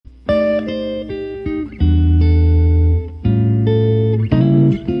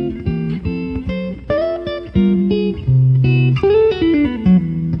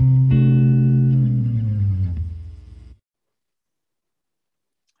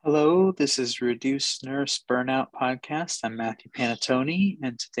Hello, this is Reduced Nurse Burnout Podcast. I'm Matthew Panatoni,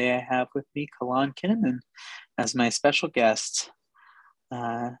 and today I have with me Calleaghn Kinnamon as my special guest.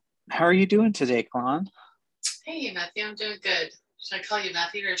 How are you doing today, Calleaghn? Hey, Matthew, I'm doing good. Should I call you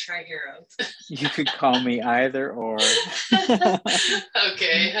Matthew or try Hero? You could call me either or.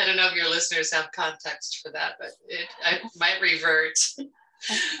 Okay, I don't know if your listeners have context for that, but I might revert.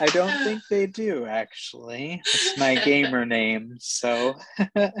 I don't think they do, actually. It's my gamer name, so.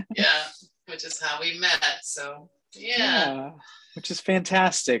 Yeah, which is how we met. So, yeah. Yeah, which is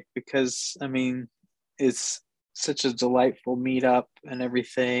fantastic because, it's such a delightful meetup and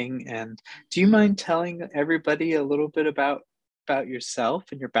everything. And do you mind telling everybody a little bit about yourself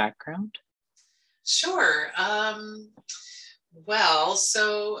and your background? Sure. Well,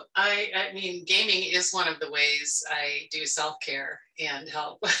 so I mean, gaming is one of the ways I do self-care and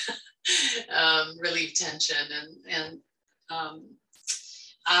help relieve tension. And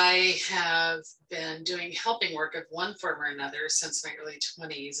I have been doing helping work of one form or another since my early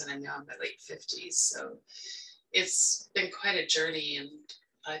 20s, and I'm now in my late 50s. So it's been quite a journey, and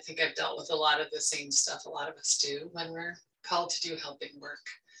I think I've dealt with a lot of the same stuff a lot of us do when we're called to do helping work.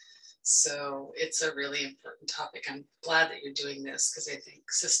 So it's a really important topic. I'm glad that you're doing this because I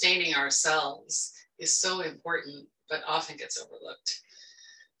think sustaining ourselves is so important, but often gets overlooked,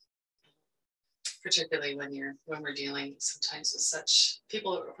 particularly when we're dealing sometimes with such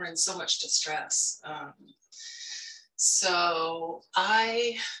people who are in so much distress. So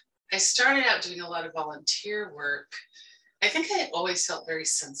I started out doing a lot of volunteer work. I think I always felt very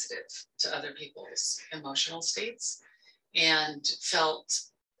sensitive to other people's emotional states and felt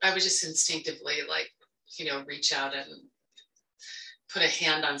I would just instinctively reach out and put a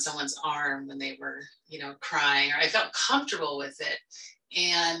hand on someone's arm when they were, crying, or I felt comfortable with it.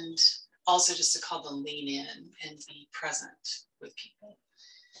 And also just to call them lean in and be present with people.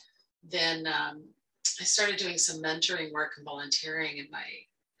 Then I started doing some mentoring work and volunteering in my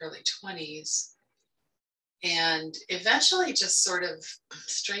early 20s. And eventually just sort of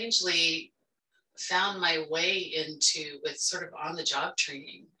strangely found my way into with sort of on the job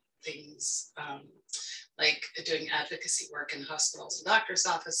training things, like doing advocacy work in hospitals and doctors'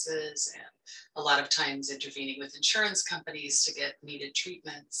 offices, and a lot of times intervening with insurance companies to get needed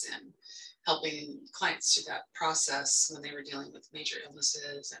treatments and helping clients through that process when they were dealing with major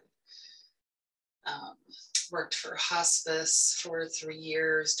illnesses. And worked for hospice for 3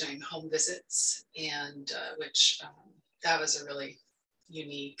 years doing home visits, and that was a really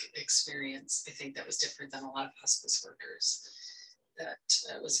unique experience. I think that was different than a lot of hospice workers. That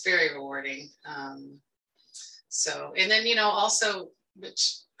was very rewarding. And then, also,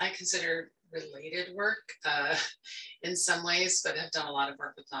 which I consider related work in some ways, but have done a lot of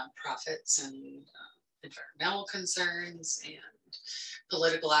work with nonprofits and environmental concerns and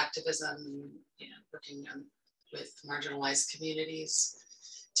political activism, working with marginalized communities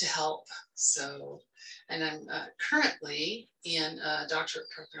to help. So, and I'm currently in a doctorate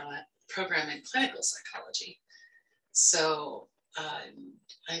program in clinical psychology. So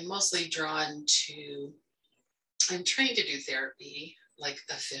I'm mostly drawn to, I'm trained to do therapy, like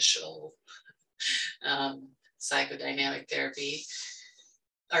official psychodynamic therapy,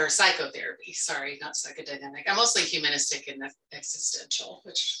 or psychotherapy, sorry, not psychodynamic. I'm mostly humanistic and existential,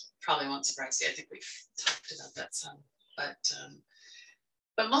 which probably won't surprise you. I think we've talked about that some,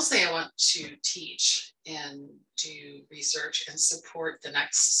 but mostly I want to teach and do research and support the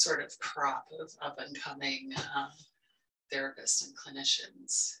next sort of crop of up and coming therapists and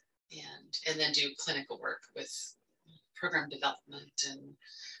clinicians, and then do clinical work with program development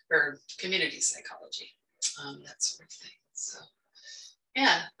or community psychology, that sort of thing. So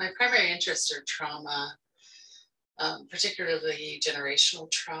yeah, my primary interests are trauma, particularly generational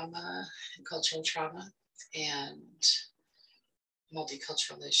trauma and cultural trauma, and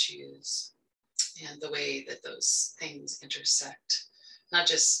multicultural issues, and the way that those things intersect, not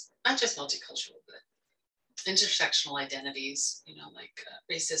just multicultural, but intersectional identities, like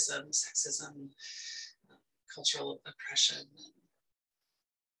racism, sexism, cultural oppression, and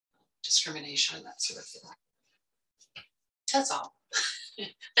discrimination, that sort of thing. That's all.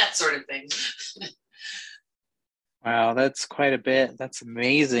 That sort of thing. Wow, that's quite a bit. That's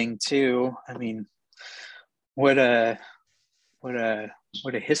amazing too. What a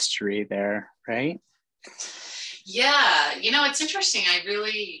history there, right? Yeah, it's interesting. I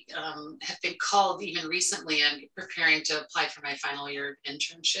really have been called even recently. I'm preparing to apply for my final year of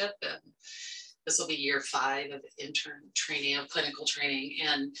internship, and this will be year 5 of intern training, of clinical training.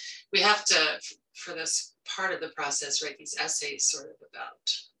 And we have to, for this part of the process, write these essays sort of about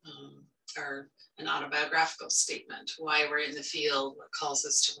or an autobiographical statement, why we're in the field, what calls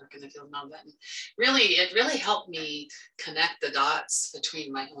us to work in the field, and all that. And really, it really helped me connect the dots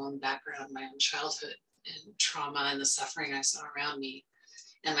between my own background, my own childhood and trauma and the suffering I saw around me,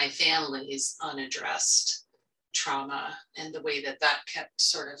 and my family's unaddressed trauma, and the way that that kept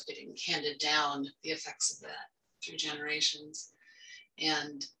sort of getting handed down, the effects of that through generations,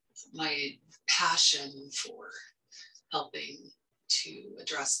 and my passion for helping to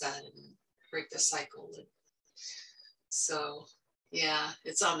address that and break the cycle. And so, yeah,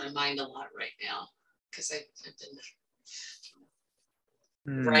 it's on my mind a lot right now because I've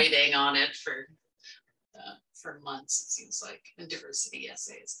been writing on it for months, it seems like, and diversity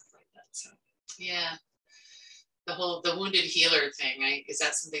essays, stuff like that. So, yeah, the wounded healer thing, is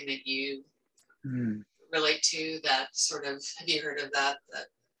that something that you relate to? That sort of, have you heard of that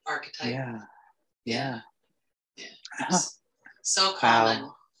archetype? Yeah. So common.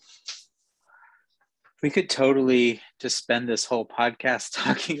 Wow. We could totally just spend this whole podcast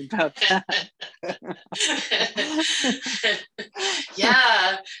talking about that.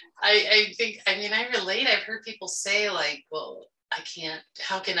 Yeah, I think, I relate. I've heard people say, like, well, I can't,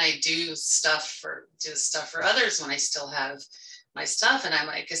 how can I do stuff for others when I still have my stuff? And I'm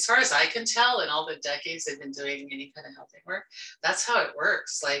like, as far as I can tell, in all the decades I've been doing any kind of helping work, that's how it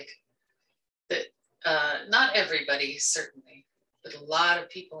works. Like, that, not everybody, certainly, but a lot of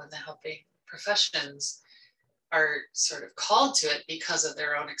people in the helping professions are sort of called to it because of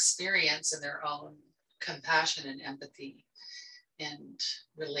their own experience and their own compassion and empathy and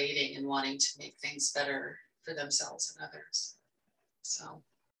relating and wanting to make things better for themselves and others. So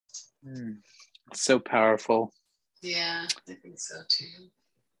so powerful. Yeah, I think so too.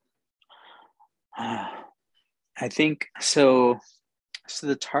 I think so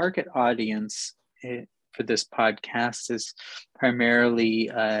the target audience for this podcast is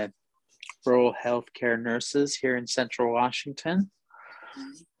primarily rural healthcare nurses here in Central Washington,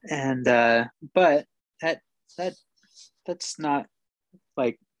 and but that's not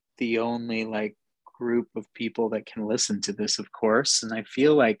like the only like group of people that can listen to this, of course. And I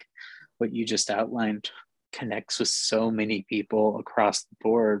feel like what you just outlined connects with so many people across the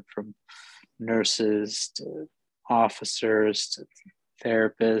board, from nurses to officers to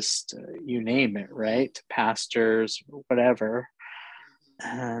therapists, you name it, right? To pastors, whatever.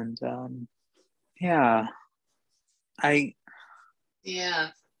 And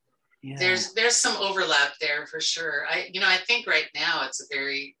there's some overlap there for sure. I think right now it's a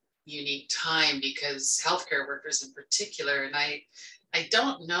very unique time because healthcare workers in particular, and I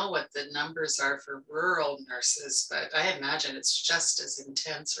don't know what the numbers are for rural nurses, but I imagine it's just as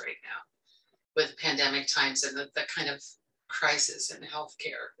intense right now with pandemic times and the kind of crisis in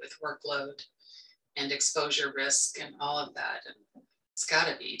healthcare with workload and exposure risk and all of that. And it's got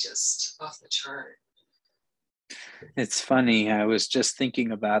to be just off the chart. It's funny. I was just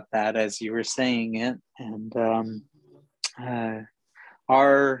thinking about that as you were saying it, and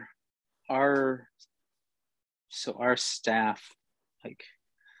our staff, like,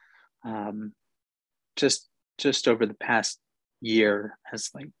 just over the past year, has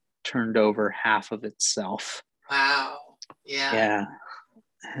like turned over half of itself. Wow. Yeah.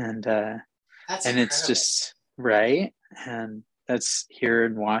 And that's and it's just right, and that's here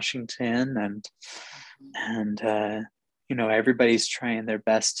in Washington, and everybody's trying their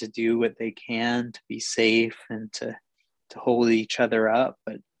best to do what they can to be safe and to hold each other up.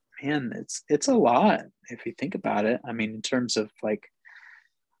 But man, it's a lot if you think about it. I mean, in terms of like,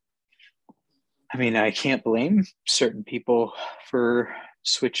 I can't blame certain people for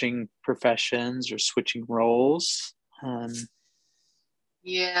switching professions or switching roles.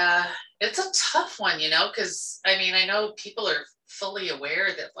 Yeah, it's a tough one, because I know people are fully aware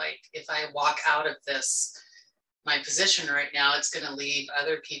that, like, if I walk out of my position right now, it's going to leave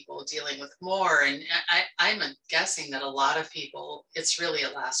other people dealing with more. And I'm guessing that a lot of people, it's really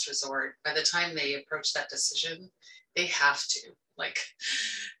a last resort. By the time they approach that decision, they have to, like,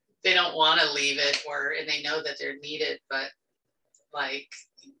 they don't want to leave it, and they know that they're needed, but like,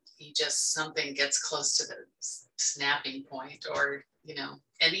 something gets close to the snapping point, or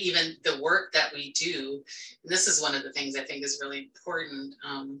and even the work that we do, and this is one of the things I think is really important,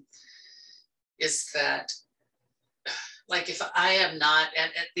 is that, like, if I am not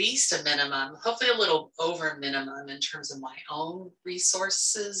at least a minimum, hopefully a little over minimum in terms of my own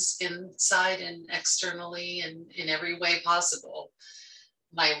resources inside and externally and in every way possible,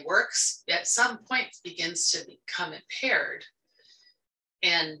 my work at some point begins to become impaired,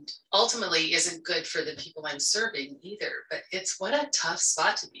 and ultimately isn't good for the people I'm serving either. But what a tough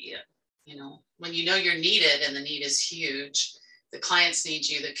spot to be in, when you're needed and the need is huge, the clients need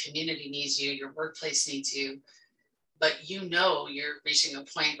you, the community needs you, your workplace needs you, but you know you're reaching a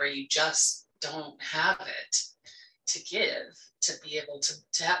point where you just don't have it to give, to be able to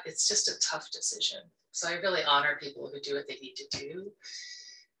have, it's just a tough decision. So I really honor people who do what they need to do,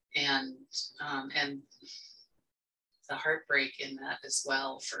 and the heartbreak in that as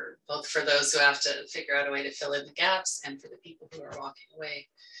well, for both for those who have to figure out a way to fill in the gaps, and for the people who are walking away,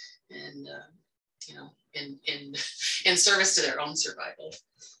 and you know, in service to their own survival.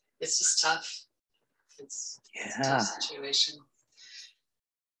 It's just tough. It's a tough situation.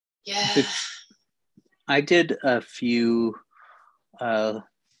 Yeah. I did a few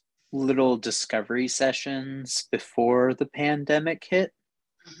little discovery sessions before the pandemic hit.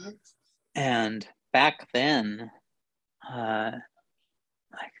 Mm-hmm. And back then, I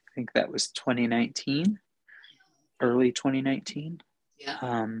think that was 2019, early 2019.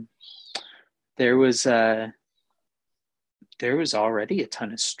 Yeah. There was already a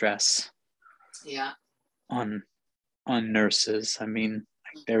ton of stress. Yeah. On nurses. I mean,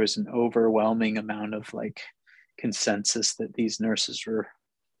 there was an overwhelming amount of like consensus that these nurses were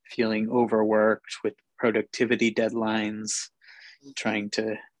feeling overworked with productivity deadlines, trying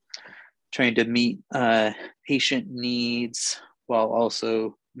to meet patient needs while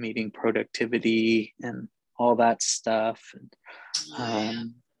also meeting productivity and all that stuff.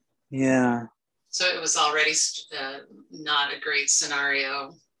 And, yeah. So it was already not a great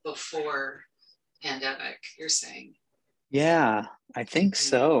scenario before pandemic, you're saying? Yeah, I think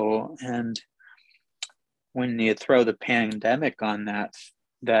so. And when you throw the pandemic on that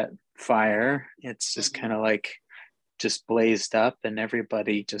fire, it's just kind of like just blazed up, and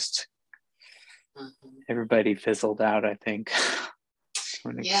everybody fizzled out, I think.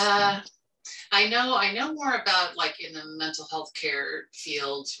 Yeah. I know more about, like, in the mental health care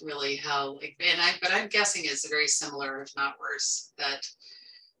field, really how, like, but I'm guessing it's very similar, if not worse, that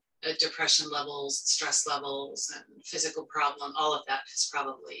depression levels, stress levels, and physical problem, all of that has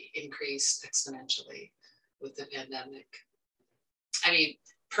probably increased exponentially with the pandemic. I mean,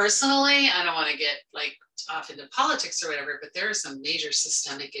 personally, I don't want to get like off into politics or whatever, but there are some major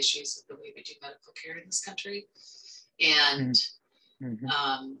systemic issues with the way we do medical care in this country. And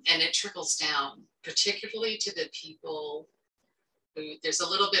and it trickles down, particularly to the people who, there's a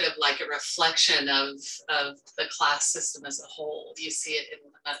little bit of like a reflection of the class system as a whole. You see it in the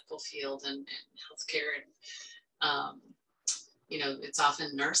medical field and healthcare, and you know, it's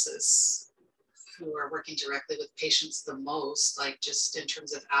often nurses who are working directly with patients the most, like just in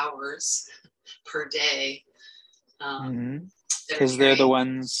terms of hours per day. Because they're the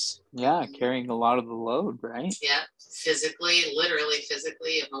ones, carrying a lot of the load, right? Yeah, physically, literally,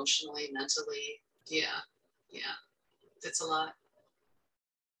 physically, emotionally, mentally. Yeah. It's a lot.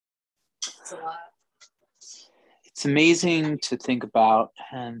 It's a lot. It's amazing to think about,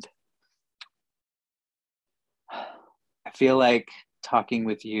 and I feel like talking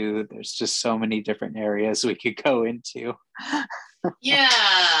with you, there's just so many different areas we could go into. Yeah,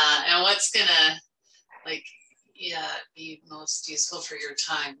 and what's gonna, like, be most useful for your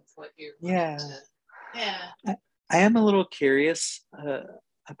time with what you're wanting to. I am a little curious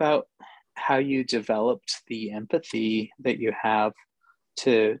about how you developed the empathy that you have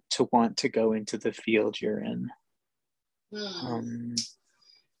to want to go into the field you're in. Yeah,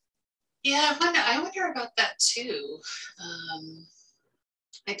 I wonder about that too.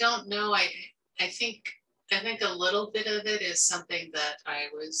 I don't know. I think a little bit of it is something that I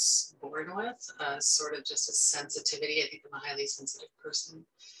was born with, sort of just a sensitivity. I think I'm a highly sensitive person,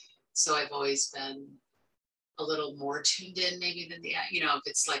 so I've always been a little more tuned in maybe than if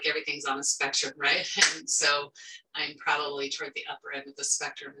it's like everything's on a spectrum, right? And so I'm probably toward the upper end of the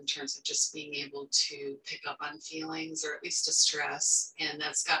spectrum in terms of just being able to pick up on feelings, or at least distress. And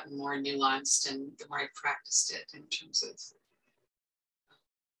that's gotten more nuanced and the more I've practiced it, in terms of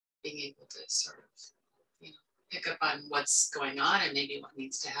being able to sort of, pick up on what's going on and maybe what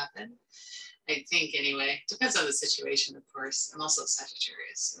needs to happen. I think, anyway, depends on the situation, of course. I'm also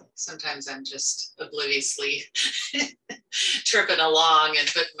Sagittarius, so sometimes I'm just obliviously tripping along and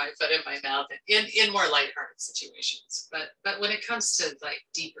putting my foot in my mouth in more lighthearted situations. But when it comes to like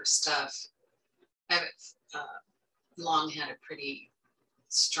deeper stuff, I've long had a pretty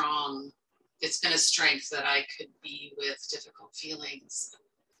strong, it's been a strength that I could be with difficult feelings,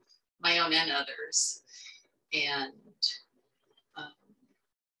 my own and others. And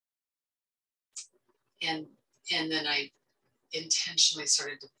then I intentionally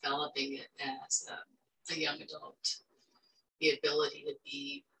started developing it as a young adult, the ability to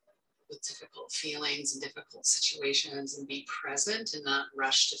be with difficult feelings and difficult situations and be present and not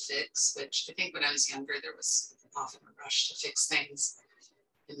rush to fix, which I think when I was younger, there was off in a rush to fix things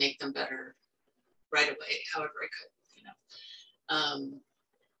and make them better right away, however I could, you know.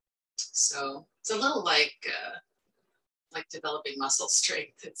 So it's a little like developing muscle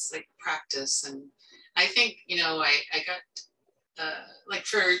strength. It's like practice. And I think, you know, I got like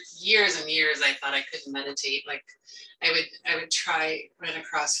for years and years, I thought I couldn't meditate. Like I would run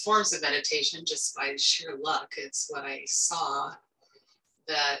across forms of meditation just by sheer luck. It's what I saw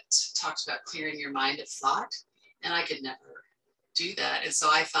that talked about clearing your mind of thought, and I could never do that. And so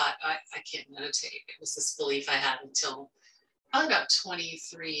I thought I can't meditate. It was this belief I had until probably about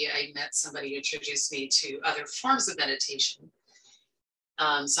 23. I met somebody who introduced me to other forms of meditation,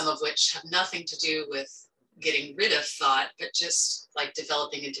 some of which have nothing to do with getting rid of thought, but just like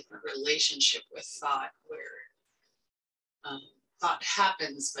developing a different relationship with thought, where thought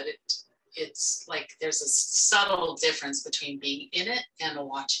happens, but it's like there's a subtle difference between being in it and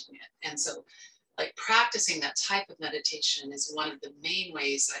watching it. And so like practicing that type of meditation is one of the main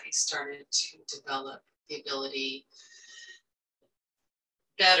ways I started to develop the ability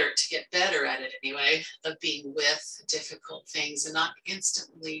to get better at it anyway, of being with difficult things and not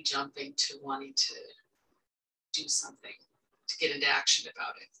instantly jumping to wanting to do something, to get into action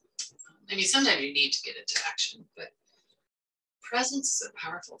about it. I mean, sometimes you need to get into action, but presence is a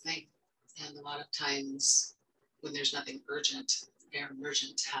powerful thing. And a lot of times when there's nothing urgent or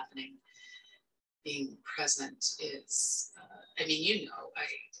emergent happening, being present is, I mean, you know,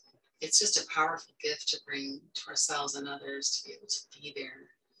 it's just a powerful gift to bring to ourselves and others, to be able to be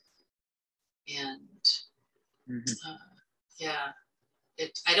there. And yeah,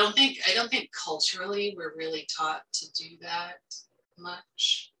 I don't think culturally we're really taught to do that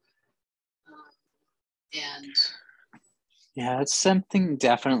much. And yeah, it's something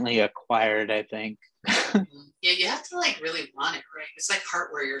definitely acquired, I think. yeah, you have to like really want it, right? It's like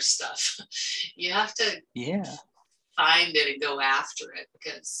heart warrior stuff. You have to find it and go after it,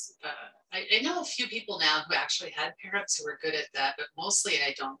 because I know a few people now who actually had parents who were good at that, but mostly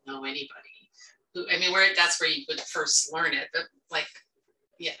I don't know anybody who, I mean, that's where you would first learn it. But like,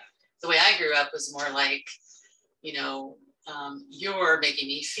 yeah, the way I grew up was more like, you know, you're making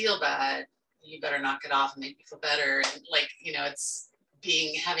me feel bad. You better knock it off and make me feel better. And like, you know,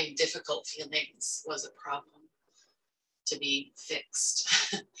 having difficult feelings was a problem to be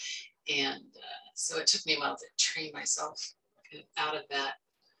fixed. And so it took me a while to train myself out of that.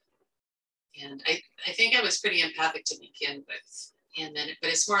 And I think I was pretty empathic to begin with. And then,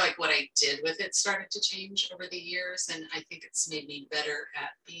 but it's more like what I did with it started to change over the years. And I think it's made me better at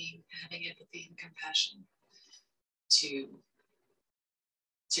having empathy and compassion to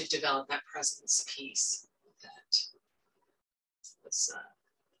develop that presence piece that was,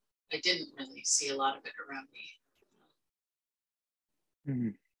 I didn't really see a lot of it around me.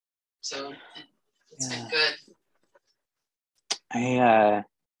 Mm-hmm. So it's been good. I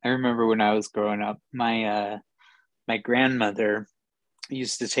remember when I was growing up, my grandmother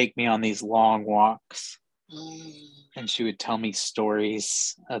used to take me on these long walks, and she would tell me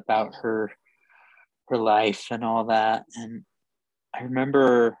stories about her life and all that. And I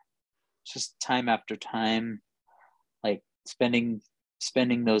remember just time after time, like spending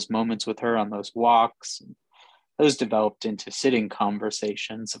those moments with her on those walks. Those developed into sitting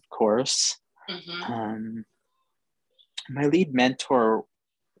conversations, of course. Mm-hmm. My lead mentor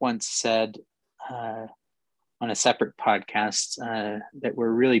once said on a separate podcast that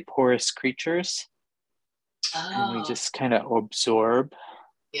we're really porous creatures. And we just kind of absorb.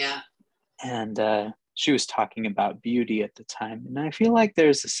 Yeah. And she was talking about beauty at the time. And I feel like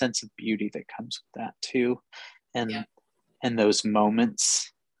there's a sense of beauty that comes with that too. And those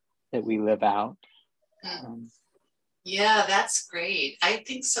moments that we live out. Yeah, that's great. I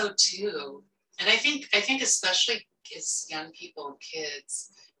think so too. And I think especially as young people,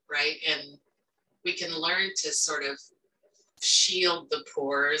 kids, right? And we can learn to sort of shield the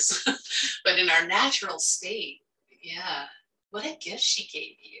pores, but in our natural state, yeah. What a gift she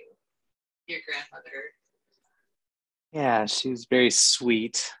gave you, your grandmother. Yeah, she was very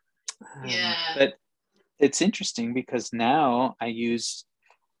sweet. Yeah. But it's interesting because now I use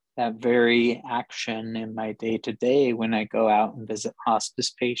that very action in my day-to-day when I go out and visit hospice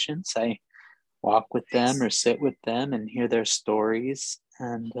patients. I walk with them or sit with them and hear their stories.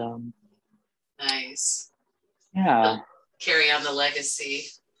 And nice. Yeah. They'll carry on the legacy.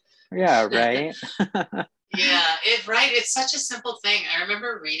 Yeah, right. Yeah, it's such a simple thing. I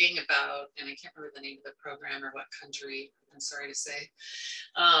remember reading about, and I can't remember the name of the program or what country, I'm sorry to say,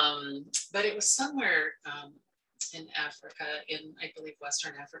 but it was somewhere in Africa, in I believe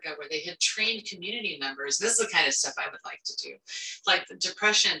Western Africa, where they had trained community members. This is the kind of stuff I would like to do. Like the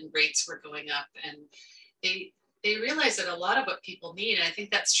depression rates were going up, and they realize that a lot of what people need, and I think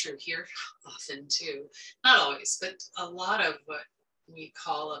that's true here often too, not always, but a lot of what we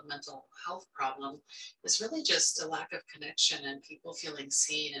call a mental health problem is really just a lack of connection and people feeling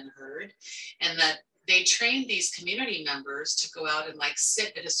seen and heard. And that they trained these community members to go out and like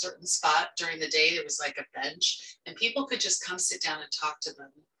sit at a certain spot during the day. There was like a bench and people could just come sit down and talk to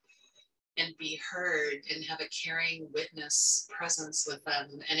them and be heard and have a caring witness presence with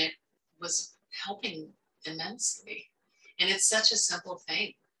them. And it was helping immensely. And it's such a simple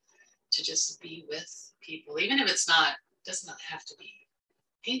thing to just be with people, even if it's not, does not have to be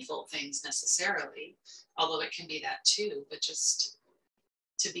painful things necessarily, although it can be that too, but just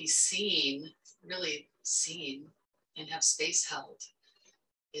to be seen, really seen and have space held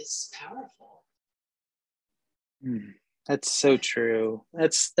is powerful. That's so true.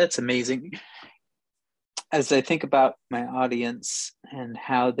 That's amazing. As I think about my audience and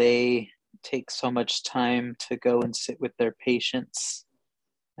how they take so much time to go and sit with their patients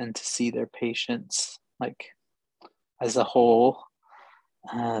and to see their patients like as a whole,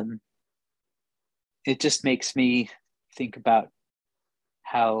 it just makes me think about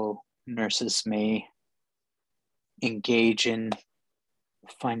how nurses may engage in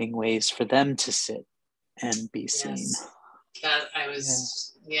finding ways for them to sit and be seen. Yes. That I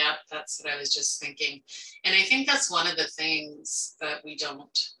was, yeah, that's what I was just thinking. And I think that's one of the things that we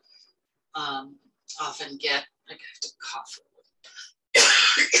don't often get. Like I have to cough.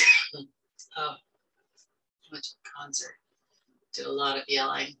 Oh, I went to a concert, did a lot of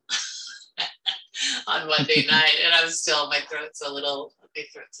yelling on Monday night, and I'm still, my throat's a little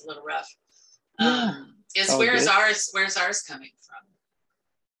rough. Where's ours coming from?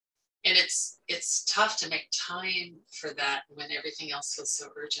 And it's tough to make time for that when everything else feels so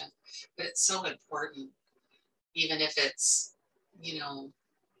urgent, but it's so important, even if it's, you know,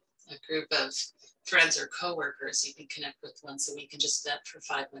 a group of friends or coworkers you can connect with once a week and just vet for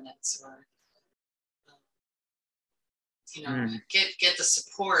 5 minutes, or you know, get the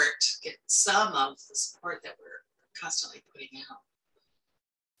support, get some of the support that we're constantly putting out.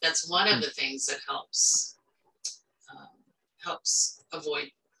 That's one of the things that helps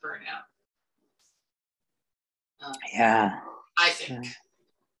avoid burnout. I think.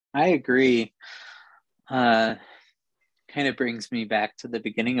 I agree. Kind of brings me back to the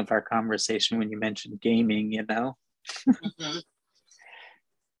beginning of our conversation when you mentioned gaming, you know? Mm-hmm.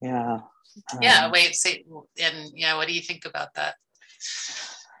 What do you think about that?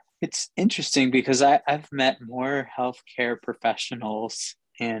 It's interesting because I've met more healthcare professionals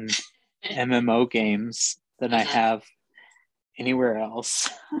in MMO games than I have anywhere else.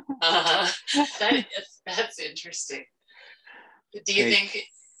 That's interesting. Do you think,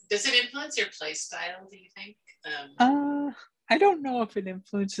 does it influence your play style, do you think? I don't know if it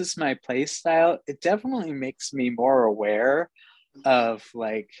influences my play style. It definitely makes me more aware of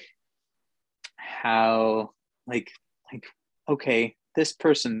like how like okay, this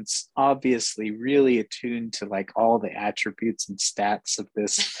person's obviously really attuned to like all the attributes and stats of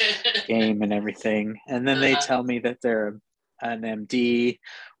this game and everything, and then they tell me that they're an MD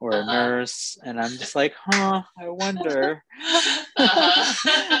or a nurse, and I'm just like, I wonder.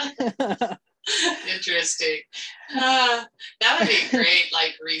 Interesting. That would be great,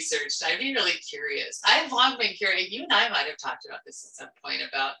 like research. I'd be really curious. I've long been curious. You and I might have talked about this at some point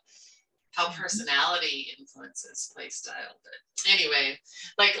about how personality influences play style. But anyway,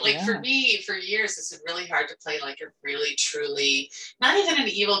 like for me, for years, it's been really hard to play like a really, truly, not even an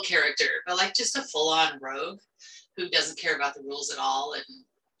evil character, but like just a full-on rogue who doesn't care about the rules at all and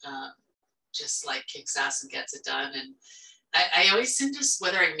just like kicks ass and gets it done. And I always seem to,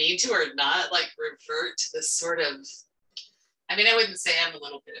 whether I mean to or not, like revert to this sort of, I mean, I wouldn't say I'm a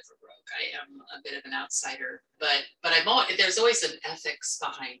little bit of a rogue. I am a bit of an outsider, but there's always an ethics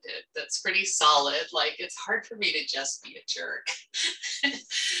behind it that's pretty solid. Like it's hard for me to just be a jerk.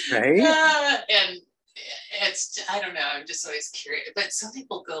 Right. And it's, I don't know, I'm just always curious. But some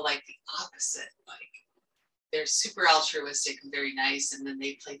people go like the opposite. Like they're super altruistic and very nice, and then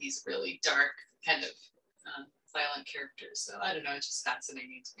they play these really dark kind of violent characters. So I don't know, it's just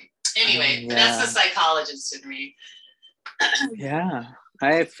fascinating to me. Anyway, that's the psychologist in me. Yeah,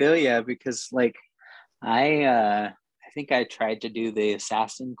 I feel you, because like I think I tried to do the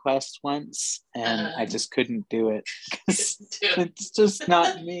assassin quest once and I just couldn't do it. It's just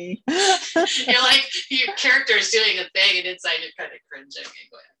not me. You're like, your character is doing a thing and inside you're kind of cringing and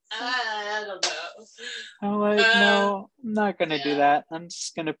going, I don't know. I'm like, no, I'm not going to do that. I'm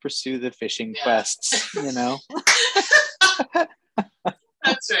just going to pursue the fishing quests, you know?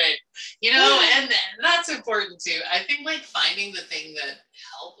 That's right. You know, and that's important too. I think like finding the thing that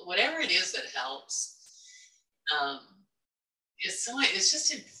helps, whatever it is that helps. um, it's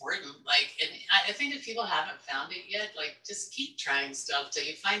just important. Like, and I think if people haven't found it yet, like, just keep trying stuff till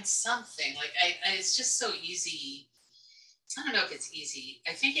you find something. Like, it's just so easy. I don't know if it's easy.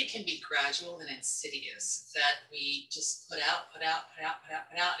 I think it can be gradual and insidious that we just put out, and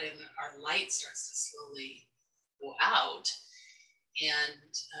our light starts to slowly go out.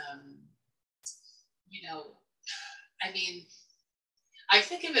 And, you know, I mean, I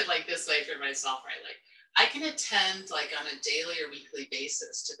think of it like this way for myself, right? Like, I can attend like on a daily or weekly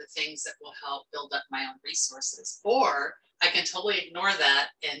basis to the things that will help build up my own resources, or I can totally ignore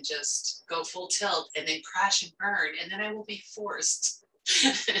that and just go full tilt and then crash and burn, and then I will be forced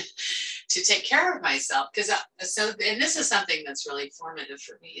to take care of myself. Because and this is something that's really formative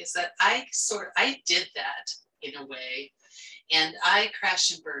for me, is that I did that in a way, and I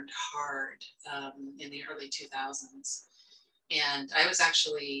crashed and burned hard in the early 2000s. And I was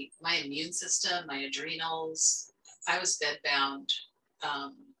actually, my immune system, my adrenals, I was bedbound,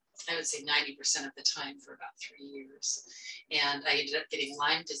 I would say 90% of the time for about 3 years. And I ended up getting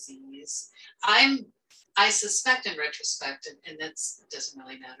Lyme disease. I suspect in retrospect, and that doesn't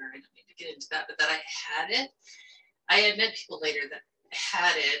really matter, I don't need to get into that, but that I had it. I had met people later that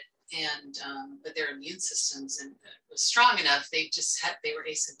had it, and but their immune systems was strong enough. They were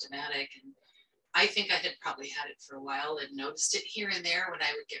asymptomatic, and I think I had probably had it for a while and noticed it here and there when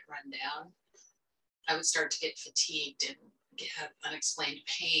I would get run down. I would start to get fatigued and have unexplained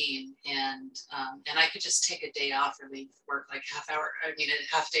pain, and I could just take a day off or leave work like a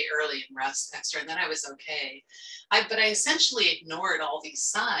half day early and rest extra, and then I was okay. But I essentially ignored all these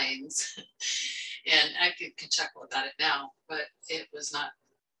signs, and I can chuckle about it now, but it was not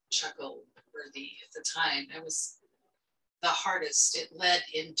chuckle worthy at the time. It was the hardest, it led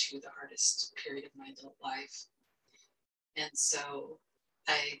into the hardest period of my adult life. And so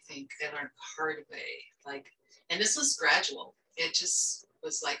I think I learned the hard way, and this was gradual. It just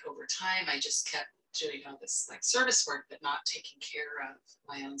was like over time, I just kept doing all this like service work, but not taking care of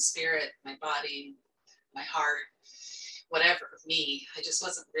my own spirit, my body, my heart, whatever, me. I just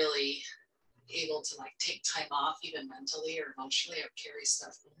wasn't really able to like take time off, even mentally or emotionally. I would carry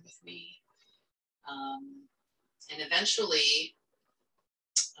stuff with me. And eventually,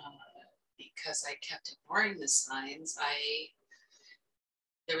 because I kept ignoring the signs,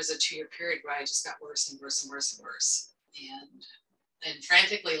 there was a 2-year period where I just got worse and worse and worse and worse, and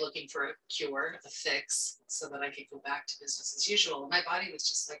frantically looking for a cure, a fix, so that I could go back to business as usual. And my body was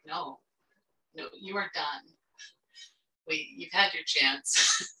just like, no, you are done. You've had your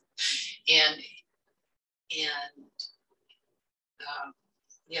chance, and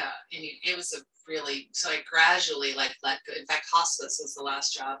yeah, and it was so I gradually like let go. In fact, hospice was the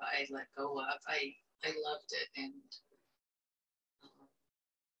last job I let go of. I loved it, and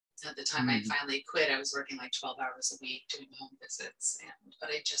at the time I finally quit, I was working like 12 hours a week doing home visits, but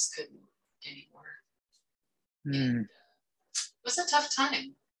I just couldn't anymore. And, it was a tough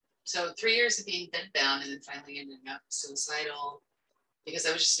time. So 3 years of being bedbound, and then finally ending up suicidal because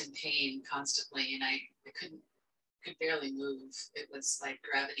I was just in pain constantly, and I could barely move. It was like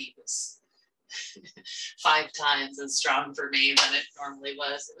gravity was 5 times as strong for me than it normally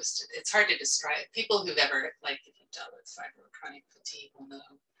was. It's hard to describe. People who've ever, like, if you've dealt with chronic fatigue will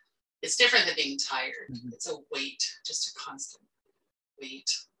know. It's different than being tired. It's a weight, just a constant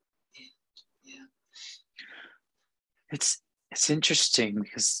weight. And, yeah. It's interesting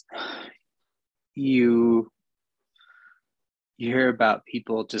because you hear about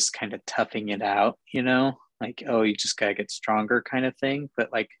people just kind of toughing it out, like, oh, you just gotta get stronger kind of thing.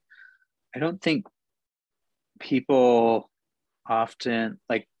 But like, I don't think people often,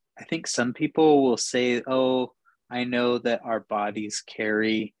 like, I think some people will say, oh, I know that our bodies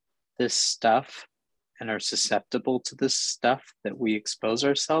carry this stuff and are susceptible to this stuff that we expose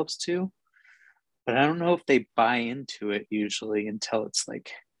ourselves to. But I don't know if they buy into it usually until it's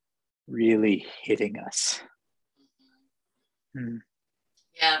like really hitting us.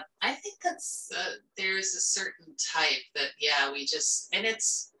 Yeah, I think that's there's a certain type that, yeah, we just, and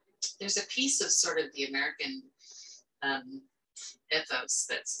there's a piece of sort of the American ethos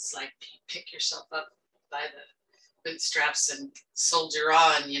that's like, pick yourself up by the bootstraps and soldier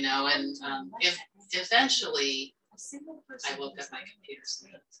on, and eventually I woke up my computer.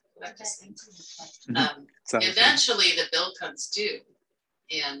 Eventually the bill comes due,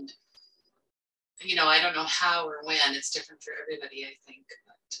 and I don't know how or when. It's different for everybody, I think.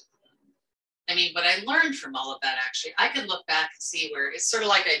 But I mean, what I learned from all of that, actually, I could look back and see where it's sort of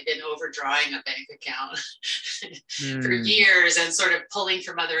like I'd been overdrawing a bank account for years, and sort of pulling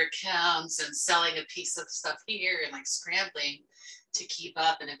from other accounts and selling a piece of stuff here and like scrambling to keep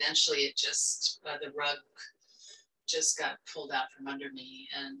up. And eventually it just, the rug just got pulled out from under me.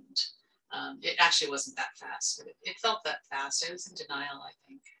 And it actually wasn't that fast, but it felt that fast. I was in denial, I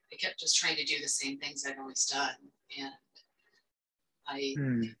think. I kept just trying to do the same things I'd always done. And I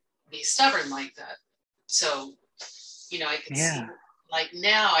be stubborn like that. So, I could see, like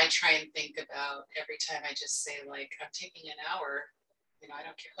now I try and think about every time I just say, like, I'm taking an hour, I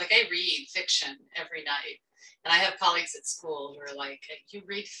don't care. Like I read fiction every night. And I have colleagues at school who are like, you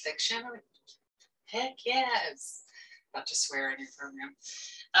read fiction? I'm like, heck yes. Not to swear in your program.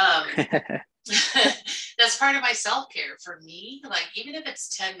 That's part of my self-care for me. Like even if it's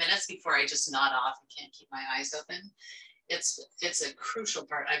 10 minutes before I just nod off and can't keep my eyes open, it's a crucial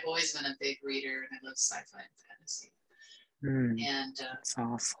part. I've always been a big reader and I love sci-fi and fantasy. And that's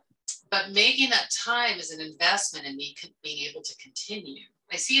awesome. But making that time is an investment in me being able to continue.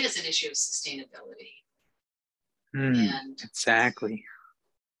 I see it as an issue of sustainability. And exactly.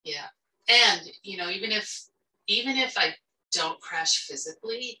 Yeah. And, even if I don't crash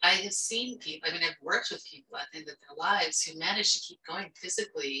physically, I have seen people, I've worked with people at the end of their lives who managed to keep going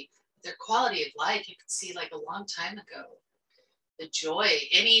physically. Their quality of life, you could see like a long time ago. The joy,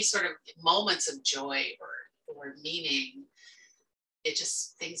 any sort of moments of joy or meaning,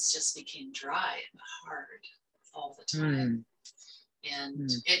 things just became dry and hard all the time. And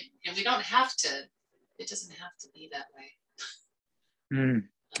we don't have to, it doesn't have to be that way.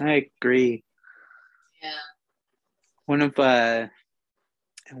 I agree. Yeah. One of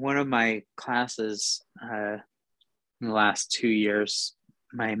my classes in the last 2 years,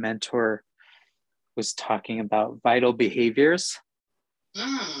 my mentor was talking about vital behaviors.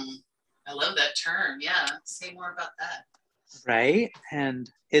 I love that term. Yeah. Say more about that. Right.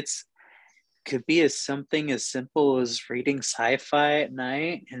 And could be something as simple as reading sci-fi at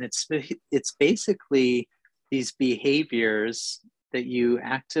night. And it's basically these behaviors that you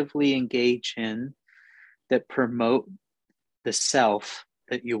actively engage in that promote the self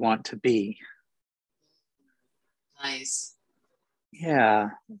that you want to be. Nice. Yeah.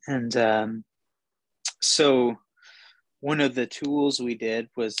 And so one of the tools we did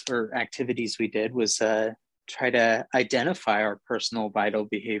or activities we did was try to identify our personal vital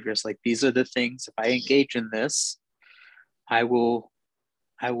behaviors. Like these are the things, if I engage in this, I will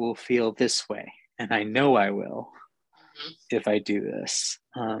feel this way. And I know I will if I do this.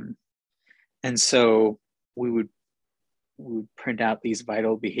 And so we would print out these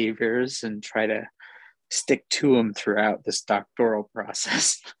vital behaviors and try to stick to them throughout this doctoral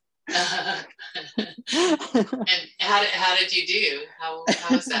process. And how did you do? How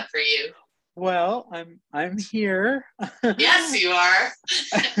was that for you? Well, I'm here. Yes, you are.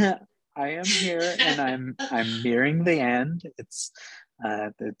 I am here, and I'm nearing the end. It's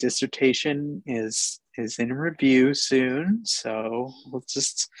the dissertation is in review soon, so we'll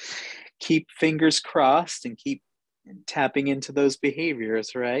just keep fingers crossed and keep tapping into those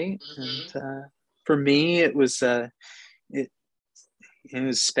behaviors, right? And for me, it was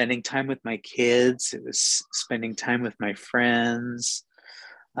spending time with my kids. It was spending time with my friends.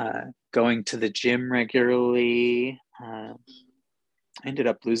 Going to the gym regularly. I ended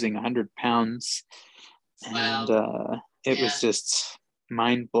up losing 100 pounds. And it was just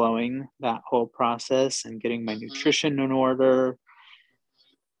mind-blowing, that whole process, and getting my nutrition in order.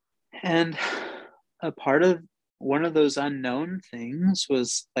 And a part of one of those unknown things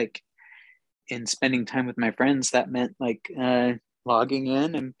was like in spending time with my friends, that meant like logging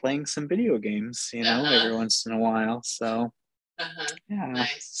in and playing some video games, every once in a while. So yeah.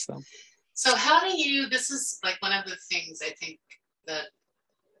 Nice. So how do you, this is like one of the things I think that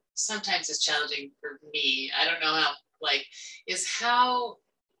sometimes is challenging for me. I don't know how, is how,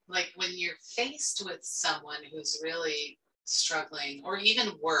 when you're faced with someone who's really struggling, or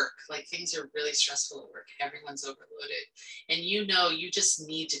even work, like things are really stressful at work, everyone's overloaded, and you just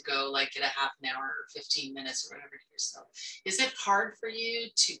need to go get a half an hour or 15 minutes or whatever to yourself. Is it hard for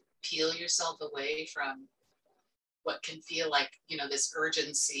you to peel yourself away from what can feel like, this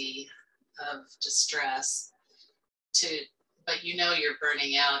urgency of distress but you're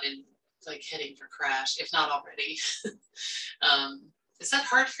burning out and heading for crash, if not already? Is that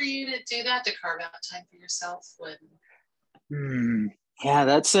hard for you to do that, to carve out time for yourself when? Yeah,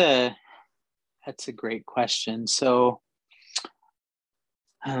 that's a great question. So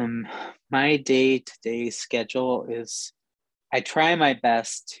my day-to-day schedule is, I try my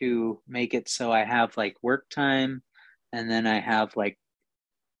best to make it so I have work time, and then I have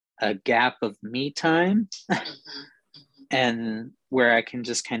a gap of me time. And where I can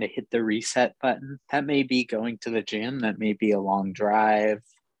just kind of hit the reset button. That may be going to the gym, that may be a long drive,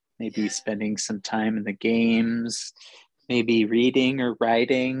 maybe spending some time in the games, maybe reading or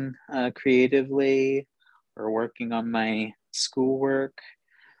writing creatively, or working on my schoolwork.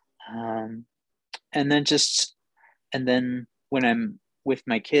 Um, and then just, and then when I'm with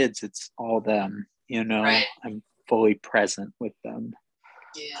my kids, it's all them, Right. I'm fully present with them.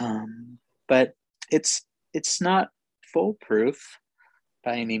 Yeah. But it's not foolproof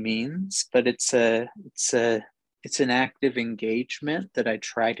by any means, but it's an active engagement that I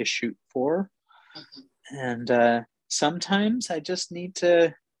try to shoot for. Mhm. And sometimes I just need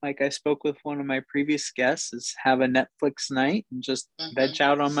to, like I spoke with one of my previous guests, is have a Netflix night and just veg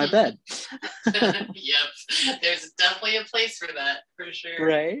out on my bed. Yep. There's definitely a place for that, for sure.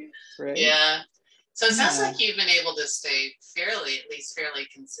 Right, right. Yeah. So it sounds Yeah. like you've been able to stay at least fairly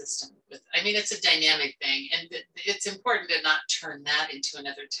consistent with, I mean, it's a dynamic thing, and it's important to not turn that into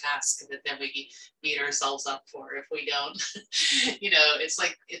another task that then we beat ourselves up for if we don't. It's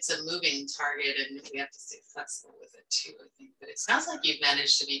like it's a moving target and we have to stay flexible with it too, I think. But it sounds like you've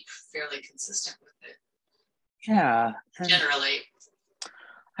managed to be fairly consistent with it. Yeah. And Generally.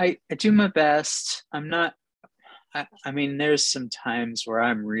 I do my best. I'm not, I mean, there's some times where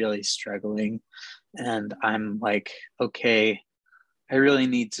I'm really struggling and I'm like, okay, I really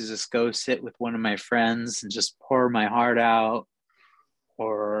need to just go sit with one of my friends and just pour my heart out,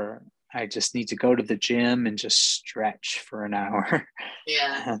 or I just need to go to the gym and just stretch for an hour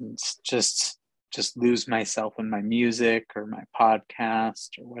Yeah. and just lose myself in my music or my podcast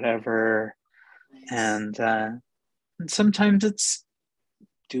or whatever. Nice. And sometimes it's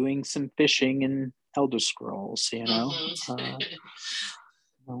doing some fishing in Elder Scrolls, Mm-hmm.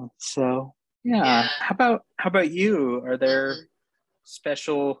 So yeah. Yeah. How about you? Are there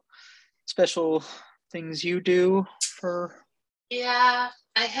Mm-hmm. special things you do for? Yeah,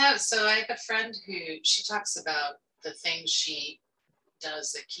 I have. So I have a friend who she talks about the things she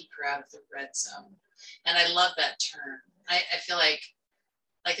does that keep her out of the red zone. And I love that term. I feel like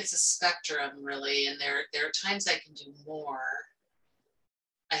it's a spectrum really, and there are times I can do more.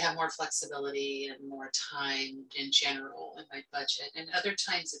 I have more flexibility and more time in general in my budget. And other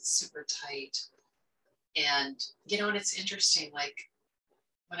times it's super tight. And it's interesting, like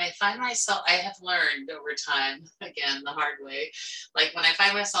when I find myself, I have learned over time, again, the hard way, like when I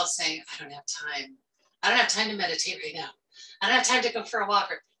find myself saying, I don't have time. I don't have time to meditate right now. I don't have time to go for a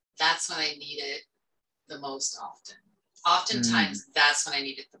walk. That's when I need it the most often. Mm, Oftentimes, that's when I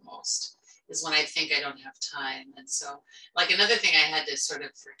need it the most, is when I think I don't have time. And so, like another thing I had to sort of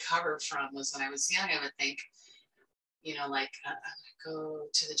recover from was when I was young, I would think, like I'm gonna go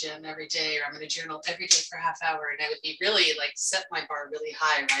to the gym every day, or I'm gonna journal every day for a half hour, and I would be really like set my bar really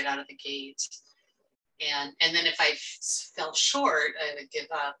high right out of the gate. And then if I fell short, I would give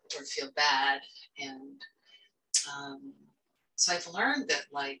up or feel bad. And um, so I've learned that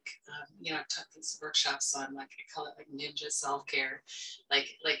I've taught these workshops on like I call it like ninja self care, like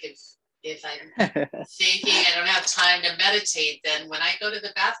if I'm thinking I don't have time to meditate, then when I go to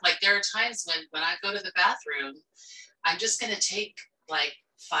the bath, like there are times when I go to the bathroom, I'm just going to take like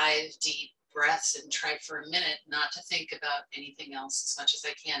 5 deep breaths and try for a minute not to think about anything else as much as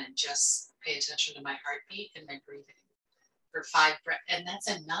I can and just pay attention to my heartbeat and my breathing for 5 breaths. And that's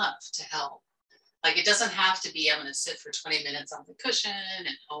enough to help. Like it doesn't have to be, I'm going to sit for 20 minutes on the cushion and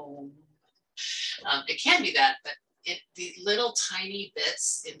home. It can be that, but the little tiny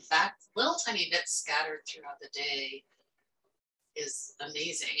bits, in fact, little tiny bits scattered throughout the day is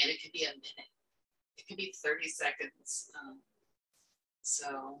amazing. And it could be a minute. It can be 30 seconds.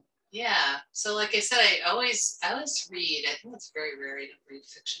 So yeah. So like I said, I always read. I think it's very rare I don't read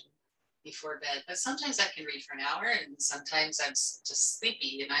fiction before bed, but sometimes I can read for an hour, and sometimes I'm just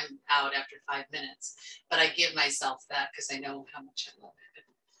sleepy and I'm out after 5 minutes. But I give myself that because I know how much I love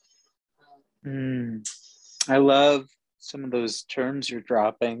it. mm. I love some of those terms you're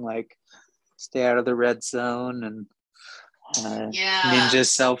dropping, like stay out of the red zone and Yeah. ninja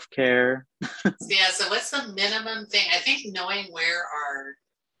self-care. Yeah. So what's the minimum thing? I think knowing where our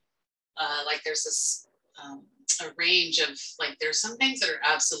there's this a range of like there's some things that are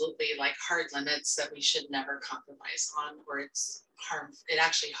absolutely like hard limits that we should never compromise on, or it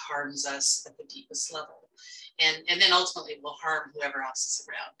actually harms us at the deepest level, and then ultimately will harm whoever else is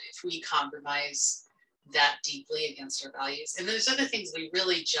around if we compromise that deeply against our values. And there's other things we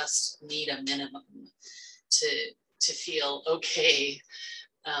really just need a minimum to to feel okay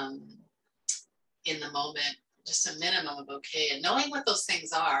um, in the moment, just a minimum of okay, and knowing what those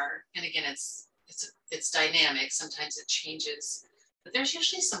things are. And again, it's dynamic. Sometimes it changes, but there's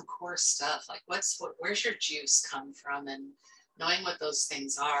usually some core stuff like where's your juice come from, and knowing what those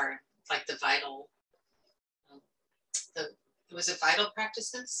things are, like the vital, the was it vital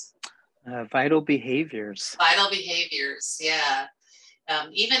practices? Vital behaviors. Vital behaviors, yeah.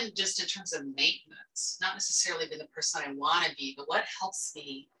 even just in terms of maintenance, not necessarily being the person I want to be, but what helps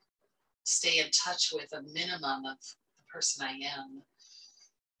me stay in touch with a minimum of the person I am,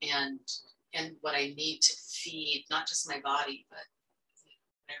 and what I need to feed, not just my body, but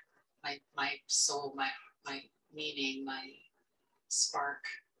my soul, my meaning, my spark,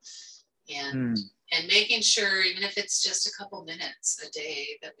 and making sure, even if it's just a couple minutes a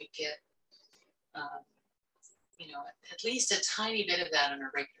day, that we get at least a tiny bit of that on a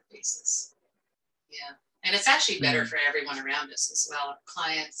regular basis. Yeah. And it's actually better for everyone around us as well, our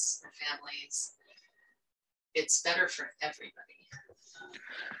clients, our families. It's better for everybody.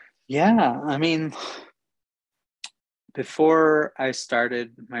 Yeah, I mean, before I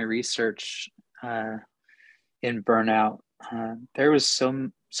started my research in burnout, there was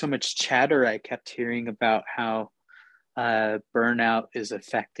so much chatter I kept hearing about how burnout is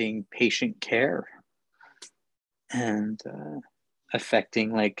affecting patient care and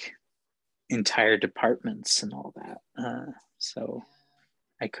affecting like entire departments and all that. So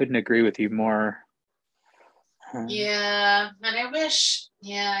I couldn't agree with you more. Yeah, and I wish.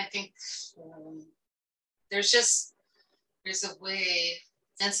 Yeah, I think there's a way,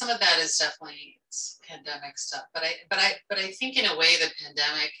 and some of that is definitely pandemic stuff. But I think in a way the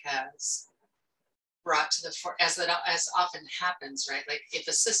pandemic has brought to the fore, as often happens, right? Like if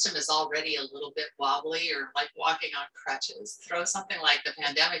a system is already a little bit wobbly or like walking on crutches, throw something like the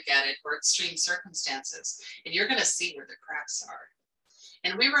pandemic at it or extreme circumstances, and you're going to see where the cracks are.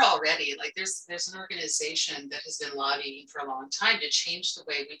 And we were already like, there's an organization that has been lobbying for a long time to change the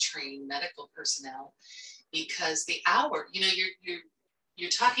way we train medical personnel, because the hour, you're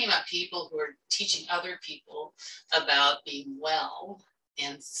talking about people who are teaching other people about being well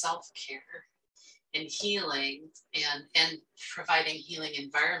and self-care and healing and providing healing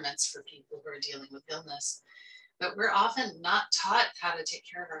environments for people who are dealing with illness. But we're often not taught how to take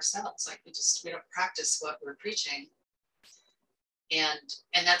care of ourselves. Like we don't practice what we're preaching.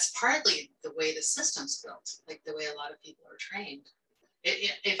 And that's partly the way the system's built, like the way a lot of people are trained.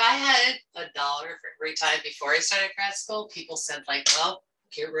 If I had $1 for every time before I started grad school, people said like, well,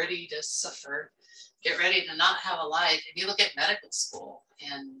 get ready to suffer, get ready to not have a life. And you look at medical school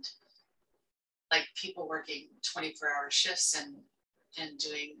and like people working 24-hour shifts and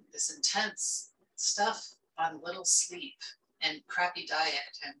doing this intense stuff on little sleep and crappy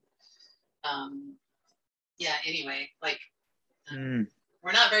diet. And anyway, like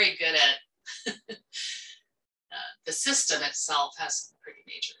we're not very good at the system itself has some pretty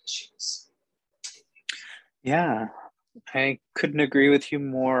major issues. Yeah, I couldn't agree with you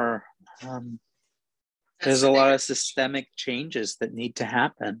more. There's a lot of systemic changes that need to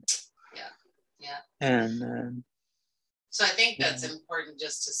happen. Yeah. And so I think that's important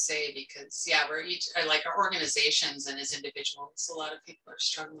just to say, because we're each like our organizations and as individuals, a lot of people are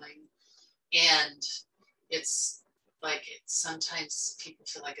struggling, and it's like sometimes people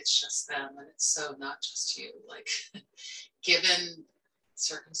feel like it's just them, and it's so not just you. Like given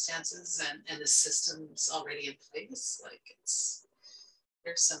circumstances and the systems already in place, like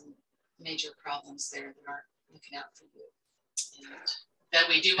there's some major problems there that aren't looking out for you. And that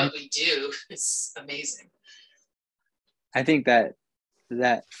we do what we do is amazing. I think that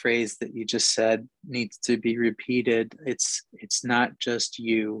phrase that you just said needs to be repeated. It's not just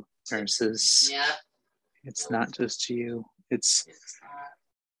you, nurses. Yeah. It's not just you. It's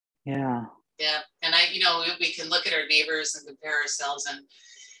yeah. And we can look at our neighbors and compare ourselves, and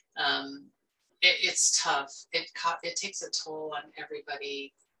it's tough. It takes a toll on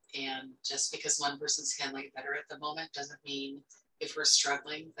everybody, and just because one person's handling it better at the moment doesn't mean if we're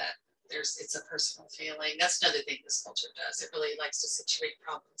struggling that it's a personal failing. That's another thing this culture does. It really likes to situate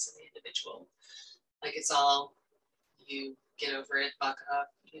problems in the individual. Like it's all you, get over it, buck up,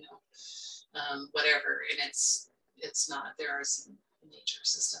 whatever. And it's not. There are some major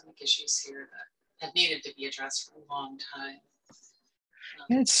systemic issues here that have needed to be addressed for a long time.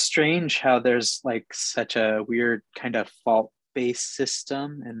 It's strange how there's like such a weird kind of fault-based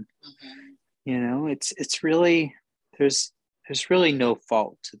system, and it's really there's really no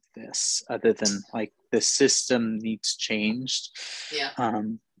fault to this other than like the system needs changed. Yeah.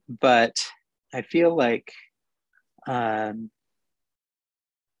 But I feel like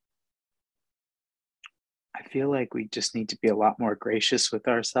we just need to be a lot more gracious with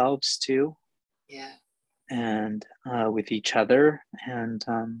ourselves too. Yeah. And with each other, and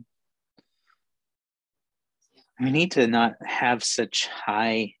we need to not have such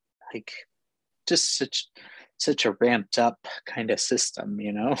high, like just such a ramped up kind of system,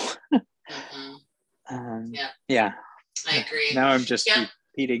 Mm-hmm. Yeah, I agree. Now I'm just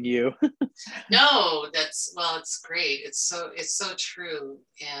repeating you. No, well, it's great. It's so true.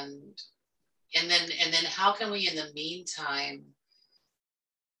 And then how can we in the meantime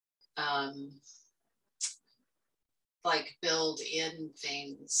um like build in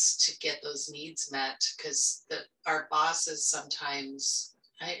things to get those needs met, because our bosses sometimes,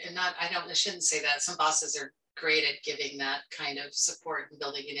 I shouldn't say that. Some bosses are great at giving that kind of support and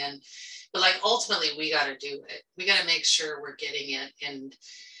building it in, but like ultimately we got to do it. We got to make sure we're getting it. And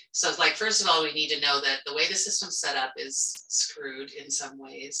so it's like, first of all, we need to know that the way the system's set up is screwed in some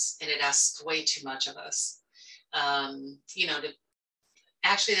ways, and it asks way too much of us. To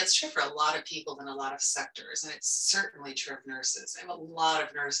actually, that's true for a lot of people in a lot of sectors, and it's certainly true of nurses. I have a lot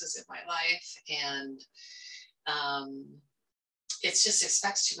of nurses in my life, and it's just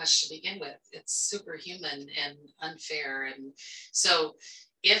expects too much to begin with. It's superhuman and unfair. And so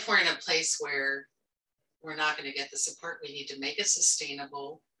if we're in a place where we're not going to get the support, we need to make it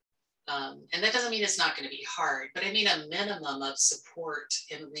sustainable. And that doesn't mean it's not going to be hard, but I mean a minimum of support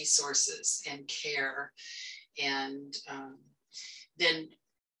and resources and care. And then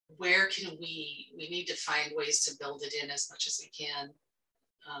where can we need to find ways to build it in as much as we can,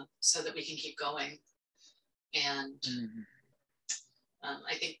 so that we can keep going. And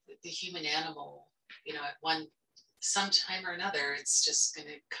I think the human animal, at one sometime or another, it's just going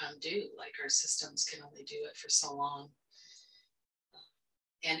to come due. Like our systems can only do it for so long.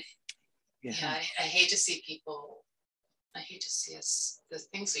 And I hate to see people, I hate to see us, the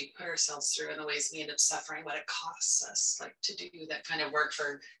things we put ourselves through and the ways we end up suffering, what it costs us, like to do that kind of work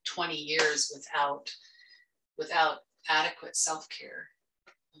for 20 years without adequate self-care.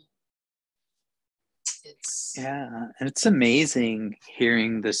 And it's amazing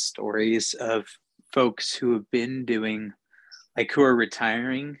hearing the stories of folks who have been doing, like, who are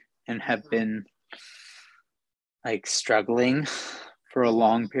retiring and have been like struggling for a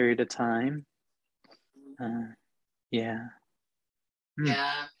long period of time. Yeah,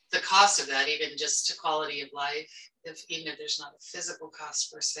 the cost of that, even just to quality of life, even if there's not a physical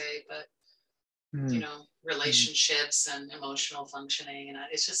cost per se, but relationships and emotional functioning, and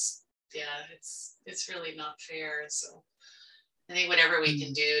it's just, it's really not fair. So I think whatever we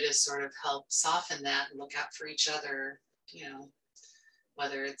can do to sort of help soften that and look out for each other,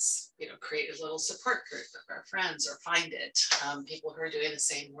 whether it's, create a little support group of our friends, or find it, people who are doing the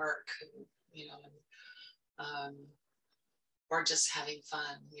same work, or just having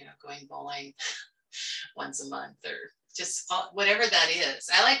fun, going bowling once a month, or just whatever that is.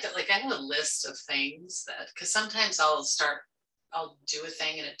 I like that. Like, I have a list of things that, because sometimes I'll do a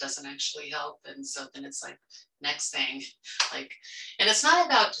thing and it doesn't actually help. And so then it's like, next thing, like, and it's not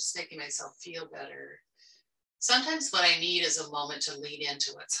about just making myself feel better. Sometimes what I need is a moment to lean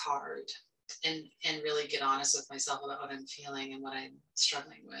into what's hard and really get honest with myself about what I'm feeling and what I'm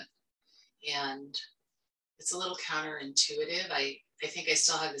struggling with. And it's a little counterintuitive. I think I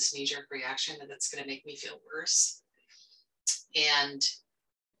still have this knee-jerk reaction that it's going to make me feel worse. And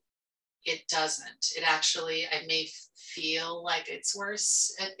it doesn't. It actually, I may feel like it's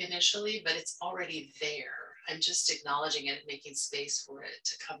worse initially, but it's already there. I'm just acknowledging it and making space for it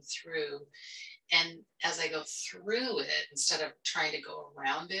to come through. And as I go through it, instead of trying to go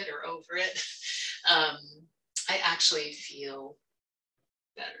around it or over it, I actually feel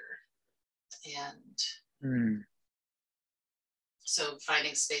better. And so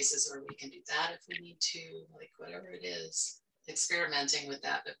finding spaces where we can do that if we need to, like whatever it is, experimenting with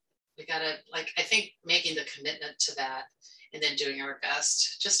that. But we gotta, like, I think making the commitment to that and then doing our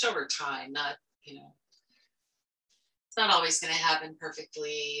best just over time, not, it's not always going to happen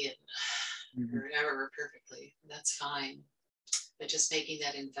perfectly or ever perfectly. That's fine. But just making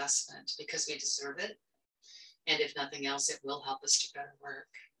that investment because we deserve it. And if nothing else, it will help us do better work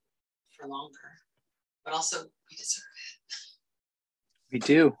for longer. But also, we deserve it. We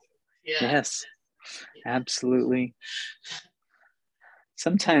do. Yeah. Yes, absolutely.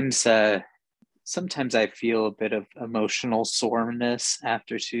 Sometimes I feel a bit of emotional soreness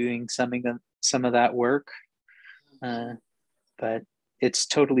after doing some of that work, but it's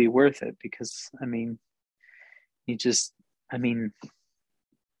totally worth it because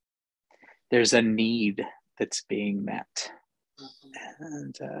there's a need that's being met,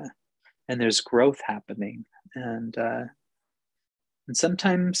 and there's growth happening, and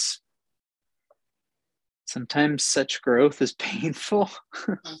sometimes such growth is painful.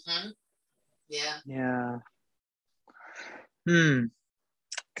 Yeah.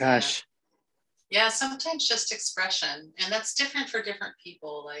 Gosh. Yeah, sometimes just expression, and that's different for different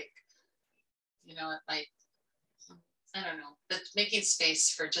people. Like, it might, I don't know, but making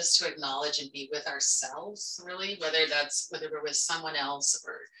space for just to acknowledge and be with ourselves, really, whether we're with someone else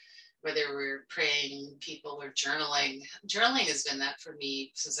or whether we're praying people or journaling. Journaling has been that for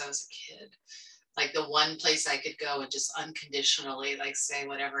me since I was a kid. Like the one place I could go and just unconditionally like say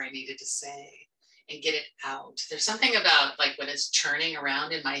whatever I needed to say and get it out. There's something about like when it's churning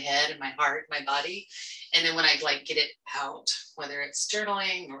around in my head and my heart, my body, and then when I like get it out, whether it's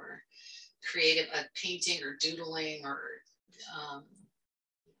journaling or creative painting or doodling or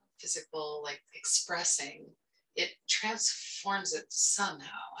physical like expressing, it transforms it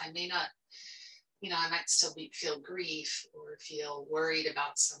somehow. I may not, I might still feel grief or feel worried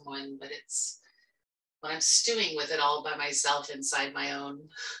about someone, but it's when I'm stewing with it all by myself inside my own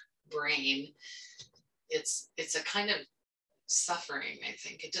brain, it's a kind of suffering. I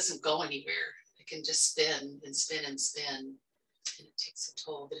think it doesn't go anywhere. It can just spin and spin and spin, and it takes a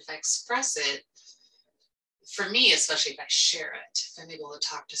toll. But if I express it, for me, especially if I share it, if I'm able to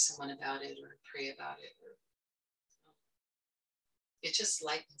talk to someone about it or pray about it, or it just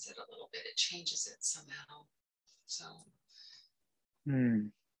lightens it a little bit. It changes it somehow. So.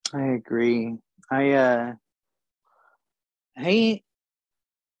 I agree. I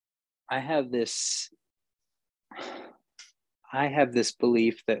have this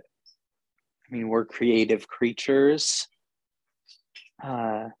belief that, I mean, we're creative creatures.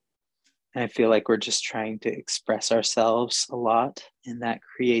 And I feel like we're just trying to express ourselves a lot in that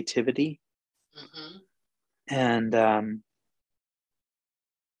creativity. Mm-hmm. And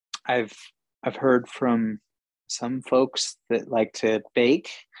I've heard from some folks that like to bake.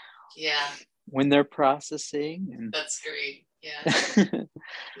 Yeah. When they're processing. And that's great. Yeah.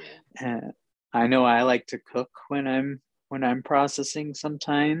 Yeah. I know I like to cook when I'm processing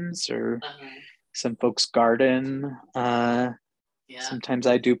sometimes, or some folks garden. Sometimes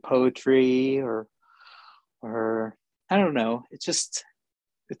I do poetry or I don't know. It's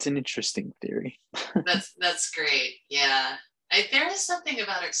an interesting theory. That's great. Yeah. There is something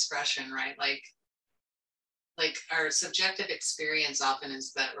about expression, right? Like our subjective experience often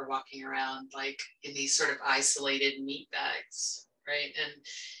is that we're walking around like in these sort of isolated meat bags, right?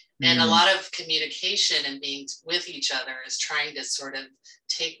 And a lot of communication and being with each other is trying to sort of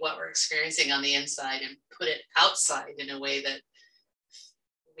take what we're experiencing on the inside and put it outside in a way that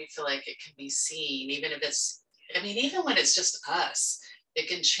we feel like it can be seen, even when it's just us. It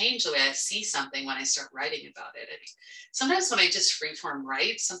can change the way I see something when I start writing about it. Sometimes when I just freeform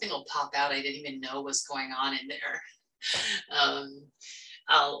write, something will pop out I didn't even know was going on in there.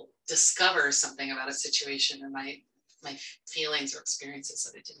 I'll discover something about a situation or my feelings or experiences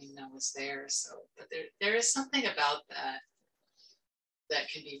that I didn't even know was there. So, but there is something about that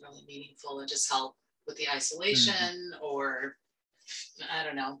can be really meaningful and just help with the isolation or I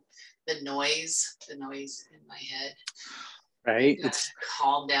don't know, the noise in my head. Right. It's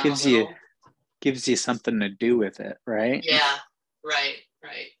calm down a little. Gives you something to do with it, right? Yeah, right.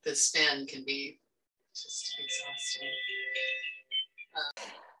 The spin can be just exhausting.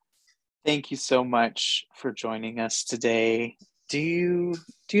 Thank you so much for joining us today. Do you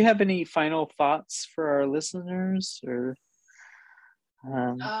have any final thoughts for our listeners, or?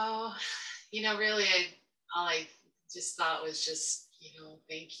 Really, all I just thought was just,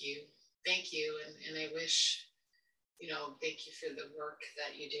 thank you, and I wish. Thank you for the work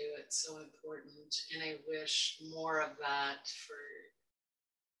that you do. It's so important. And I wish more of that for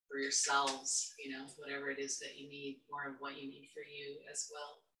yourselves, whatever it is that you need, more of what you need for you as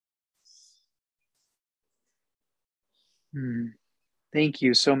well. Thank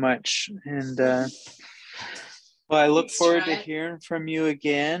you so much. And I look forward to hearing from you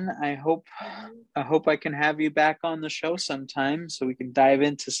again. I hope I can have you back on the show sometime so we can dive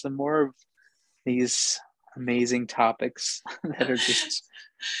into some more of these amazing topics that are just.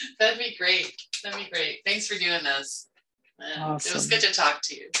 That'd be great. Thanks for doing this. Awesome. It was good to talk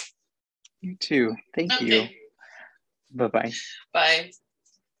to you. You too. Thank you. Bye-bye. Bye.